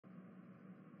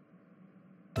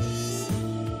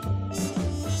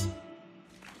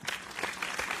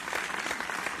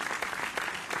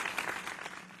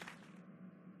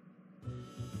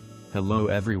Hello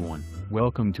everyone,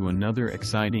 welcome to another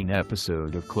exciting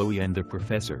episode of Chloe and the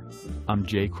Professor. I'm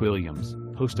Jake Williams,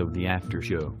 host of the After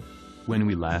Show. When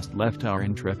we last left our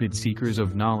intrepid seekers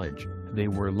of knowledge, they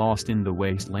were lost in the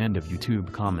wasteland of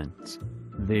YouTube comments.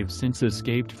 They've since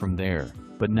escaped from there,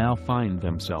 but now find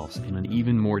themselves in an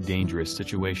even more dangerous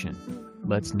situation.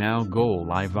 Let's now go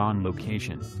live on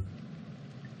location.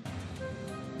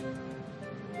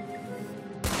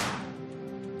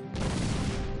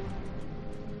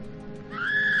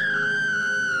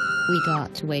 We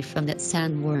got away from that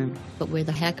sandworm, but where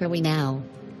the heck are we now?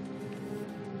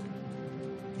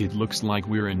 It looks like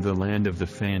we're in the land of the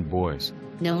Fanboys.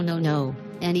 No,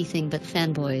 anything but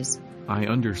fanboys. I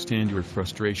understand your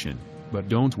frustration, but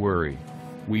don't worry.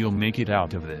 We'll make it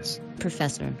out of this.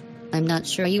 Professor, I'm not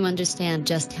sure you understand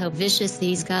just how vicious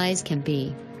these guys can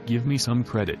be. Give me some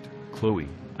credit, Chloe.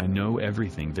 I know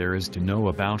everything there is to know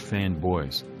about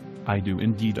Fanboys. I do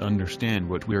indeed understand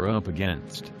what we're up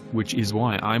against, which is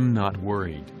why I'm not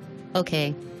worried.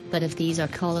 Okay, but if these are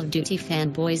Call of Duty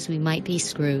fanboys, we might be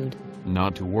screwed.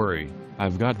 Not to worry,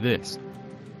 I've got this.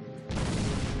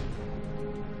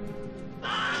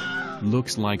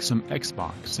 Looks like some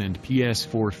Xbox and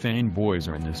PS4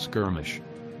 fanboys are in this skirmish.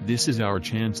 This is our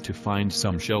chance to find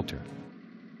some shelter.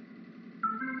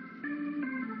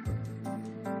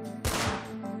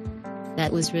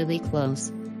 That was really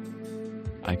close.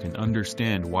 I can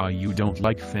understand why you don't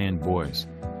like fanboys.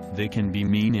 They can be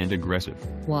mean and aggressive.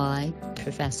 Why,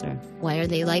 Professor? Why are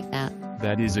they like that?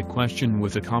 That is a question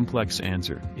with a complex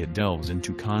answer. It delves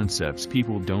into concepts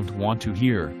people don't want to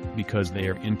hear, because they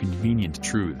are inconvenient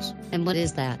truths. And what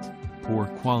is that? Poor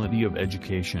quality of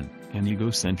education, an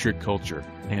egocentric culture,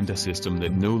 and a system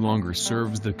that no longer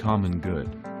serves the common good.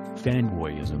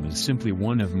 Fanboyism is simply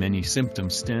one of many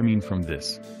symptoms stemming from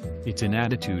this. It's an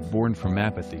attitude born from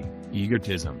apathy,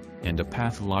 egotism, and a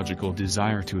pathological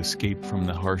desire to escape from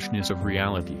the harshness of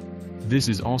reality. This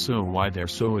is also why they're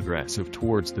so aggressive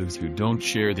towards those who don't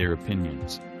share their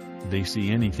opinions. They see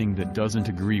anything that doesn't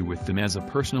agree with them as a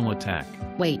personal attack.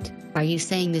 Wait, are you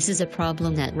saying this is a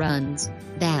problem that runs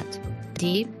that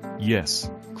deep? Yes,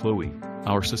 Chloe.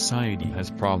 Our society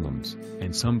has problems,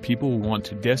 and some people want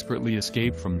to desperately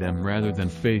escape from them rather than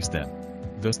face them.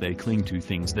 Thus they cling to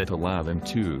things that allow them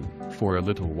to, for a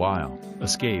little while,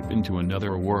 escape into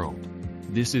another world.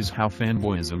 This is how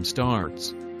fanboyism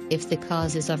starts. If the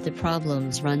causes of the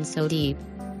problems run so deep,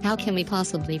 how can we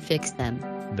possibly fix them?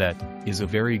 That is a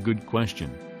very good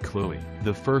question, Chloe.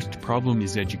 The first problem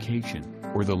is education,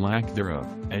 or the lack thereof.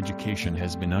 Education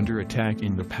has been under attack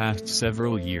in the past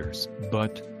several years,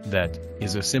 but that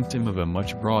is a symptom of a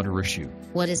much broader issue.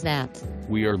 What is that?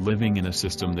 We are living in a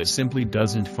system that simply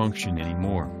doesn't function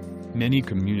anymore. Many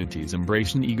communities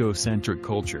embrace an egocentric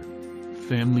culture.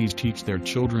 Families teach their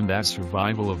children that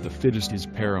survival of the fittest is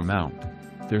paramount.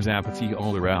 There's apathy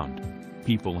all around.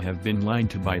 People have been lied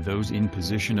to by those in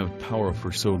position of power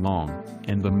for so long,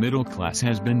 and the middle class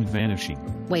has been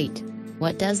vanishing. Wait,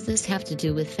 what does this have to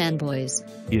do with fanboys?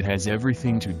 It has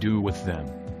everything to do with them.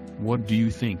 What do you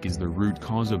think is the root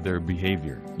cause of their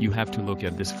behavior? You have to look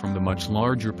at this from the much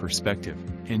larger perspective,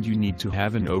 and you need to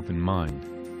have an open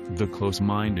mind. The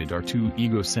close-minded are too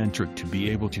egocentric to be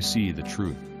able to see the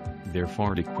truth. They're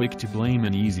far too quick to blame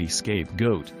an easy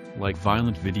scapegoat, like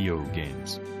violent video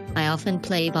games. I often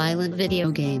play violent video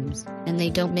games, and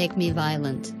they don't make me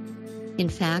violent. In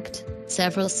fact,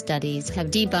 several studies have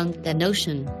debunked that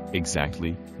notion.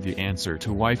 Exactly. The answer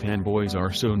to why fanboys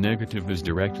are so negative is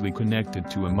directly connected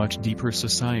to a much deeper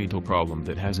societal problem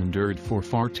that has endured for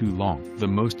far too long. The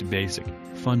most basic,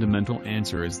 fundamental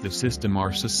answer is the system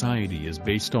our society is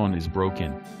based on is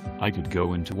broken. I could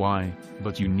go into why,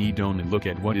 but you need only look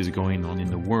at what is going on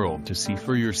in the world to see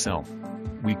for yourself.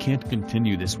 We can't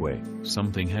continue this way.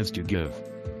 Something has to give.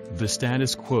 The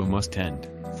status quo must end,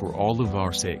 for all of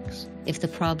our sakes. If the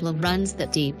problem runs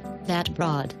that deep, that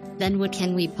broad, then what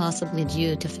can we possibly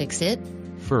do to fix it?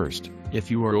 First,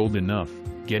 if you are old enough,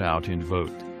 get out and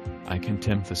vote. I can't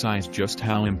emphasize just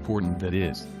how important that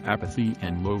is. Apathy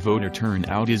and low voter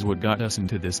turnout is what got us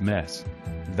into this mess.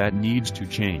 That needs to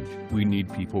change. We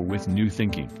need people with new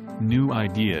thinking, new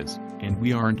ideas, and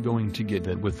we aren't going to get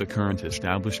that with the current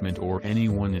establishment or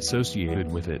anyone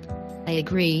associated with it. I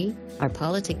agree. Our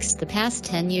politics the past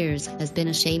 10 years has been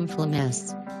a shameful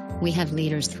mess. We have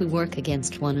leaders who work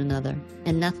against one another,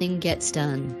 and nothing gets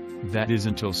done. That is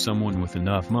until someone with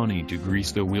enough money to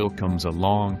grease the wheel comes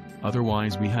along,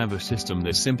 otherwise we have a system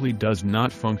that simply does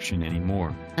not function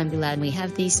anymore. I'm glad we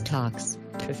have these talks,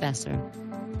 Professor.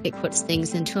 It puts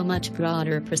things into a much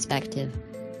broader perspective.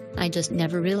 I just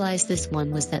never realized this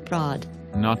one was that broad.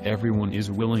 Not everyone is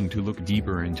willing to look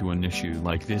deeper into an issue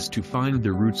like this to find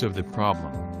the roots of the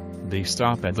problem. They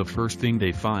stop at the first thing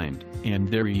they find, and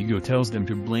their ego tells them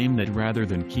to blame that rather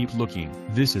than keep looking.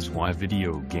 This is why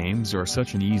video games are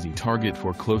such an easy target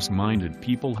for close-minded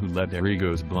people who let their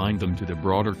egos blind them to the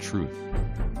broader truth.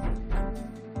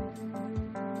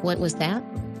 What was that?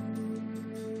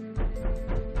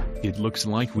 It looks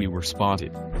like we were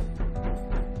spotted.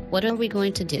 What are we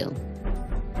going to do?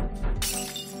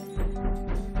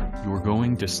 You're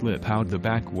going to slip out the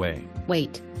back way.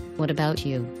 Wait, what about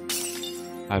you?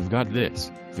 I've got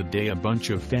this. The day a bunch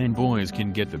of fanboys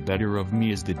can get the better of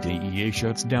me is the day EA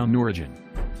shuts down Origin.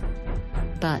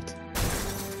 But...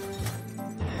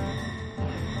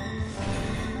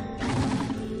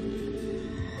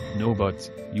 No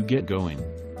buts, you get going.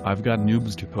 I've got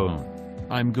noobs to pwn.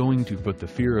 I'm going to put the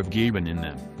fear of Gaben in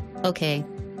them. Okay,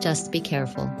 just be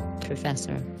careful,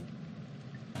 Professor.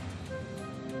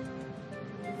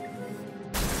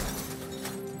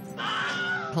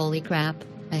 Holy crap,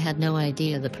 I had no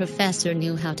idea the professor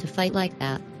knew how to fight like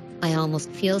that. I almost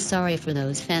feel sorry for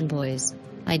those fanboys.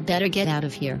 I'd better get out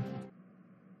of here.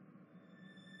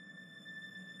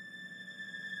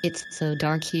 It's so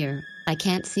dark here, I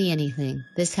can't see anything.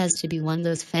 This has to be one of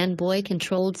those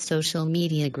fanboy-controlled social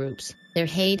media groups. Their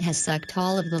hate has sucked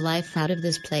all of the life out of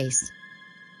this place.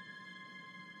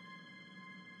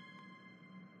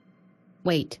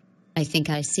 Wait, I think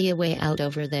I see a way out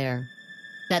over there.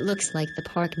 That looks like the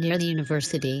park near the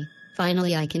university.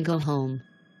 Finally I can go home.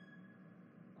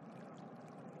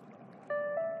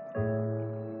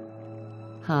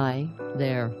 Hi,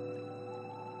 there.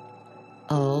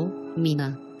 Oh,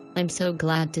 Mina. I'm so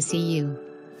glad to see you.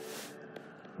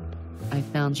 I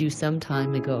found you some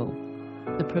time ago.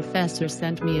 The professor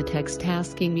sent me a text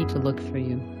asking me to look for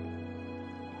you.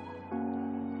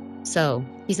 So,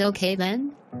 he's okay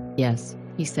then? Yes,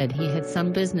 he said he had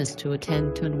some business to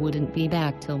attend to and wouldn't be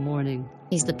back till morning.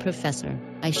 He's the professor.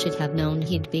 I should have known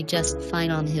he'd be just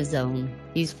fine on his own.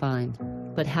 He's fine.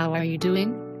 But how are you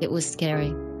doing? It was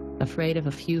scary. Afraid of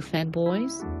a few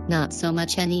fanboys? Not so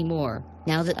much anymore,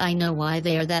 now that I know why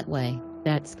they are that way.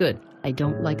 That's good. I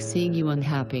don't like seeing you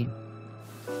unhappy.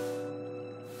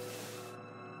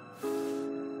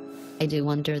 I do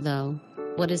wonder though,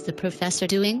 what is the professor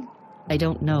doing? I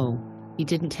don't know. He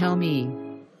didn't tell me.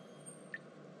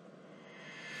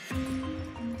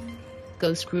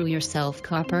 Go screw yourself,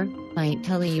 Copper. I ain't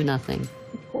telling you nothing.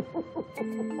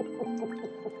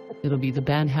 It'll be the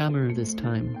banhammer this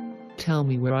time. Tell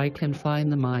me where I can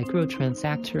find the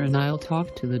microtransactor and I'll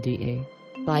talk to the DA.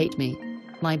 Bite me.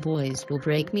 My boys will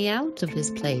break me out of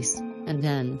this place, and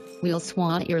then we'll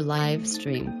swat your live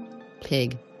stream.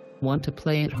 Pig. Want to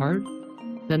play it hard?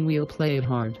 Then we'll play it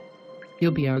hard.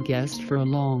 You'll be our guest for a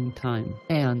long time,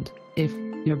 and if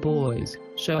your boys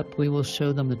show up, we will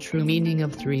show them the true meaning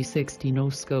of 360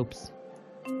 no-scopes.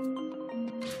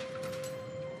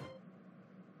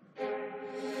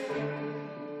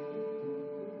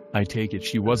 I take it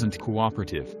she wasn't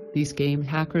cooperative. These game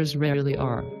hackers rarely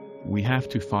are. We have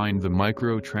to find the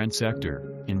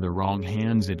microtransactor. In the wrong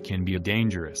hands it can be a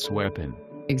dangerous weapon.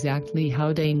 Exactly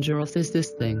how dangerous is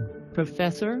this thing,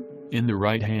 Professor? In the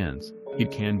right hands,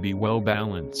 it can be well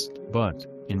balanced, but,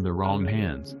 in the wrong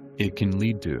hands, it can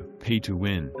lead to pay to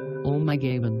win. Oh my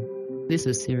Gaben. This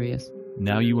is serious.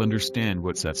 Now you understand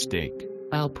what's at stake.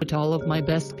 I'll put all of my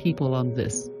best people on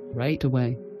this, right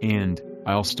away. And,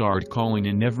 I'll start calling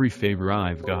in every favor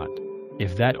I've got.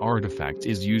 If that artifact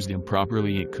is used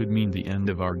improperly, it could mean the end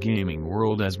of our gaming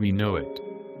world as we know it.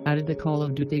 How did the Call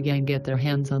of Duty gang get their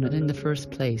hands on it in the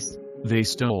first place? They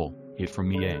stole it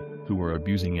from EA, who were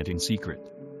abusing it in secret.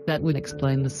 That would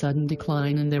explain the sudden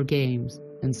decline in their games,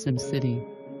 and SimCity.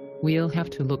 We'll have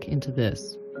to look into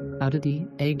this. How did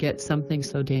EA get something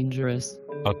so dangerous?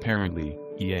 Apparently,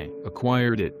 EA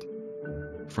acquired it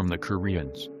from the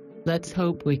Koreans. Let's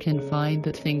hope we can find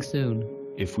that thing soon.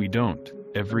 If we don't,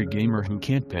 every gamer who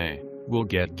can't pay will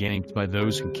get ganked by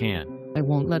those who can. I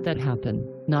won't let that happen,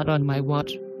 not on my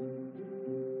watch.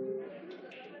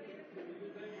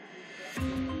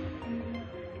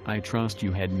 I trust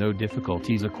you had no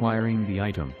difficulties acquiring the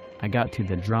item. I got to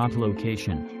the drop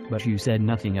location, but you said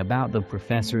nothing about the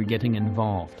professor getting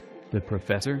involved. The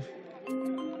professor?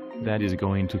 That is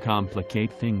going to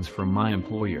complicate things for my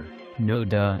employer. No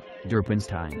duh,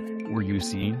 Derpenstein. Were you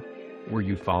seen? Were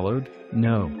you followed?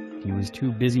 No, he was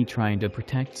too busy trying to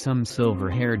protect some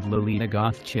silver-haired Lolita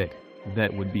goth chick.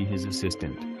 That would be his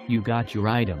assistant. You got your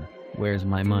item. Where's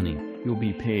my money? You'll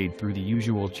be paid through the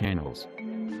usual channels.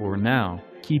 For now,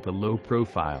 keep a low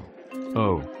profile.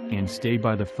 Oh, and stay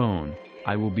by the phone,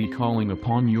 I will be calling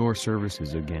upon your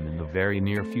services again in the very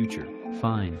near future.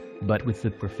 Fine, but with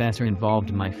the professor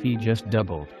involved my fee just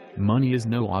doubled. Money is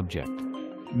no object.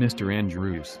 Mr.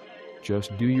 Andrews.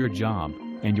 Just do your job,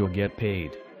 and you'll get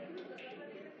paid.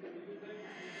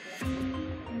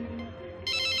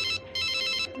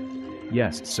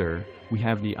 Yes, sir, we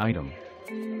have the item.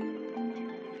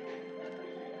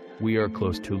 We are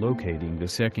close to locating the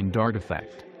second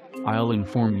artifact. I'll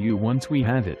inform you once we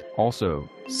have it. Also,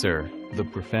 sir, the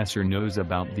professor knows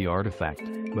about the artifact,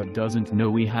 but doesn't know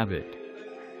we have it.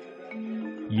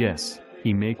 Yes,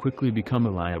 he may quickly become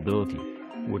a liability.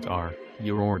 What are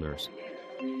your orders?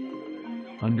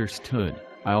 Understood.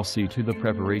 I'll see to the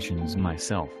preparations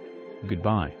myself.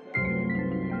 Goodbye.